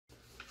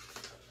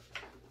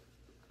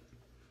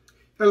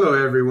Hello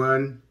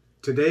everyone.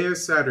 Today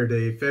is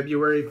Saturday,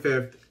 February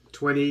 5th,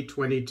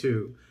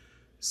 2022.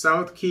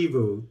 South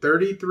Kivu,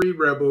 33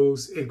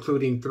 rebels,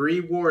 including 3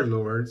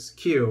 warlords,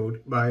 killed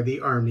by the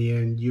army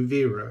in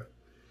Uvira.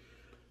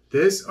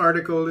 This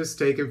article is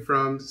taken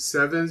from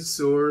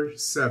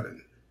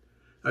 7/7.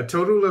 A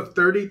total of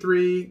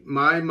 33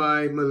 Mai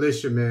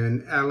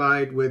militiamen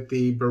allied with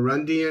the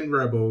Burundian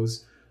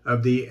rebels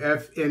of the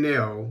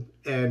FNL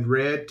and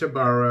Red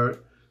Tabara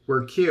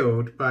were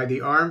killed by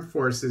the armed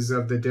forces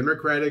of the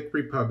Democratic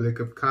Republic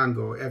of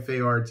Congo,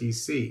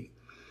 FARDC,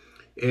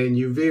 in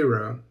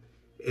Uvira,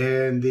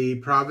 in the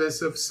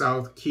province of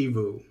South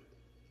Kivu.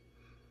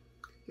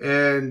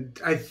 And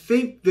I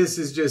think this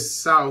is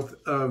just south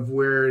of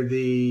where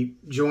the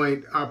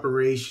joint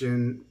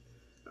operation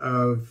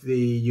of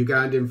the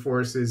Ugandan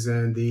forces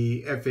and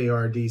the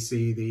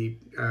FARDC, the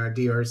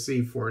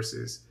DRC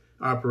forces,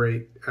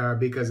 operate,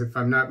 because if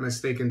I'm not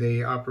mistaken,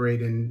 they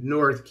operate in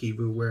North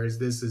Kivu, whereas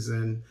this is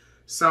in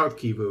South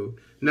Kivu.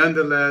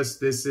 Nonetheless,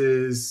 this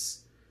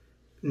is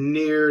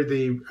near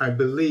the, I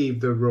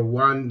believe, the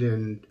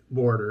Rwandan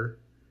border,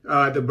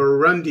 the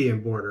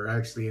Burundian border,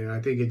 actually, and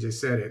I think it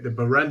just said it, the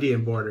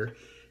Burundian border.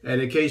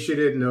 And in case you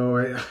didn't know,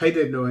 I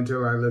didn't know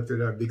until I looked it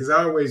up, because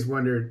I always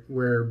wondered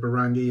where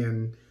Burundi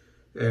and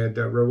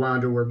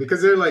Rwanda were,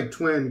 because they're like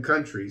twin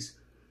countries.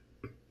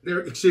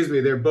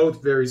 They're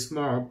both very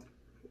small,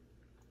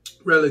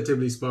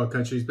 relatively small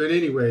countries. But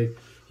anyway,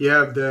 you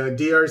have the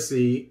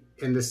DRC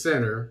in the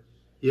center.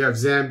 You have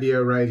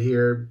Zambia right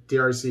here.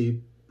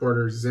 DRC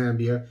borders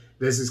Zambia.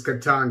 This is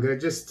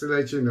Katanga, just to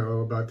let you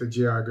know about the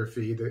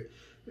geography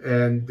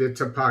and the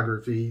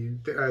topography.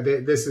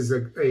 This is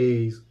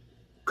a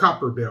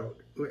copper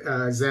belt.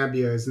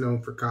 Zambia is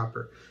known for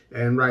copper.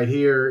 And right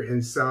here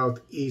in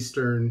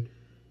southeastern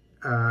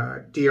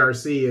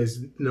DRC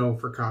is known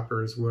for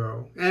copper as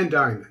well, and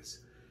diamonds.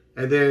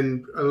 And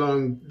then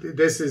along,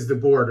 this is the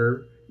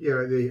border,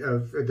 of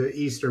the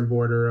eastern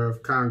border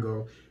of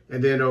Congo.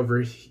 And then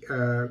over,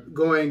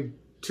 going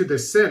to the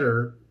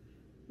center,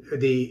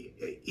 the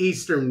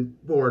eastern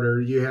border,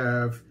 you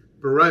have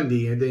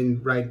Burundi. And then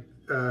right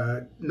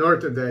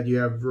north of that, you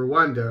have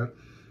Rwanda.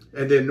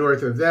 And then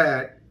north of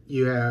that,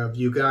 you have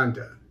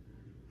Uganda.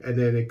 And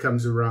then it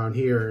comes around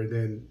here. And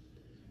then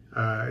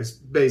it's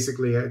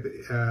basically,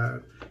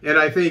 and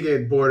I think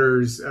it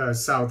borders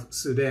South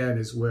Sudan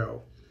as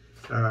well.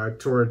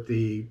 Toward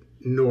the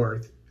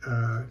north,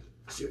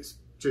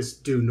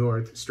 just due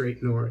north,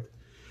 straight north.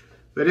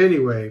 But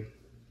anyway,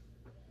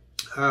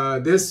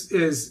 this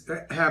is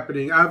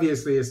happening.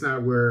 Obviously, it's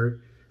not where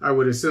I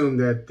would assume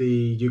that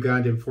the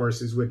Ugandan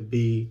forces would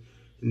be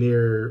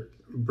near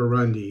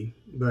Burundi,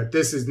 but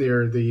this is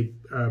near the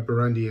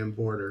Burundian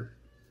border.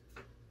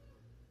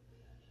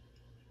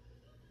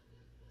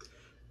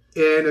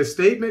 In a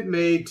statement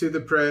made to the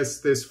press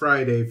this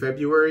Friday,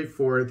 February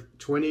 4th,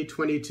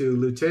 2022,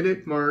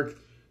 Lieutenant Mark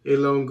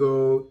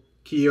Ilongo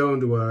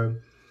Kiondwa,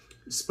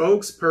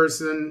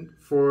 spokesperson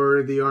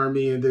for the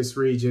army in this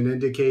region,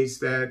 indicates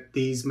that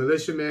these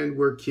militiamen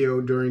were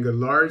killed during a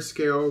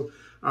large-scale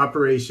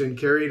operation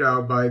carried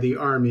out by the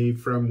army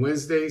from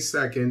Wednesday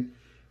 2nd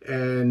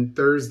and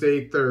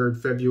Thursday 3rd,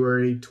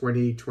 February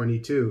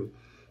 2022,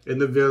 in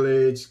the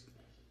village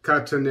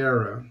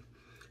Katanera.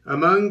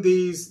 Among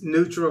these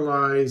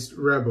neutralized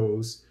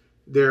rebels,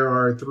 there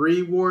are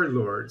 3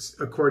 warlords,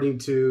 according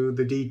to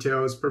the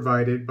details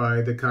provided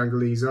by the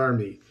Congolese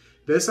army.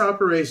 This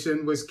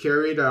operation was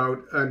carried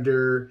out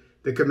under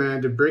the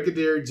command of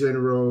Brigadier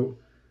General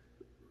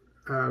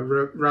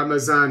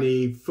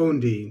Ramazani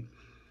Fundi,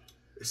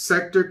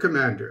 sector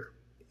commander.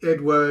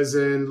 It was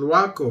in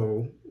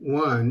Luako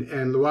 1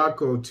 and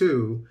Luako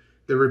 2.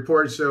 The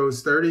report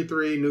shows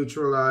 33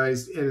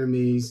 neutralized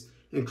enemies,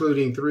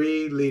 including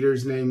 3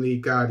 leaders, namely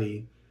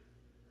Gadi,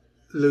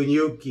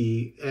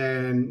 Lunyuki,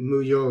 and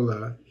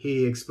Muyola,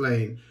 he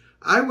explained.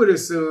 I would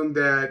assume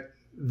that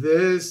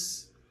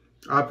this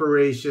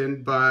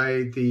operation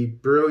by the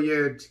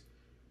brilliant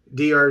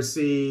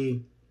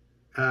DRC,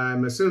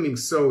 I'm assuming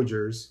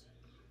soldiers,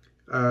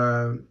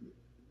 it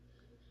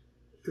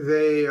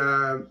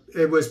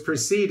was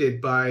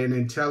preceded by an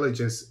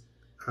intelligence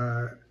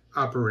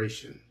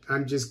operation.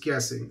 I'm just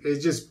guessing. It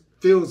just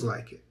feels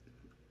like it.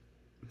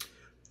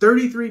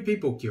 33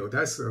 people killed,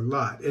 that's a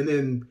lot. And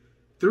then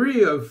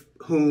 3 of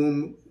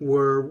whom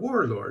were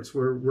warlords,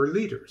 were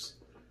leaders.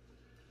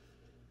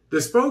 The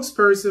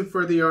spokesperson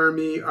for the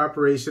Army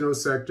Operational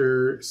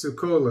Sector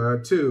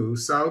Sukola 2,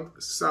 South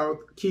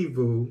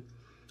Kivu,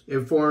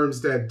 informs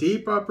that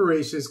deep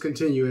operations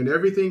continue and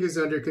everything is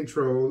under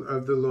control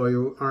of the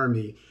loyal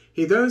army.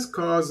 He thus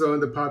calls on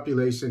the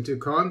population to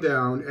calm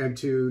down and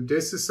to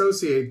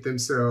disassociate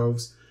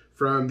themselves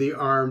from the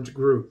armed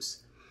groups.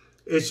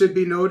 It should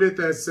be noted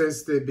that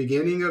since the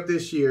beginning of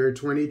this year,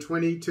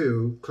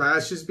 2022,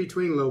 clashes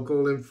between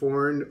local and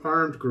foreign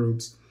armed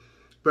groups,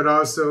 but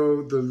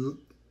also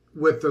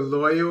with the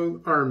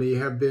loyal army,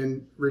 have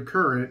been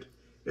recurrent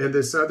in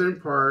the southern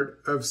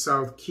part of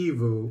South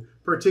Kivu,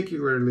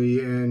 particularly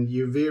in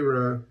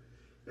Uvira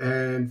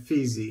and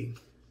Fizi.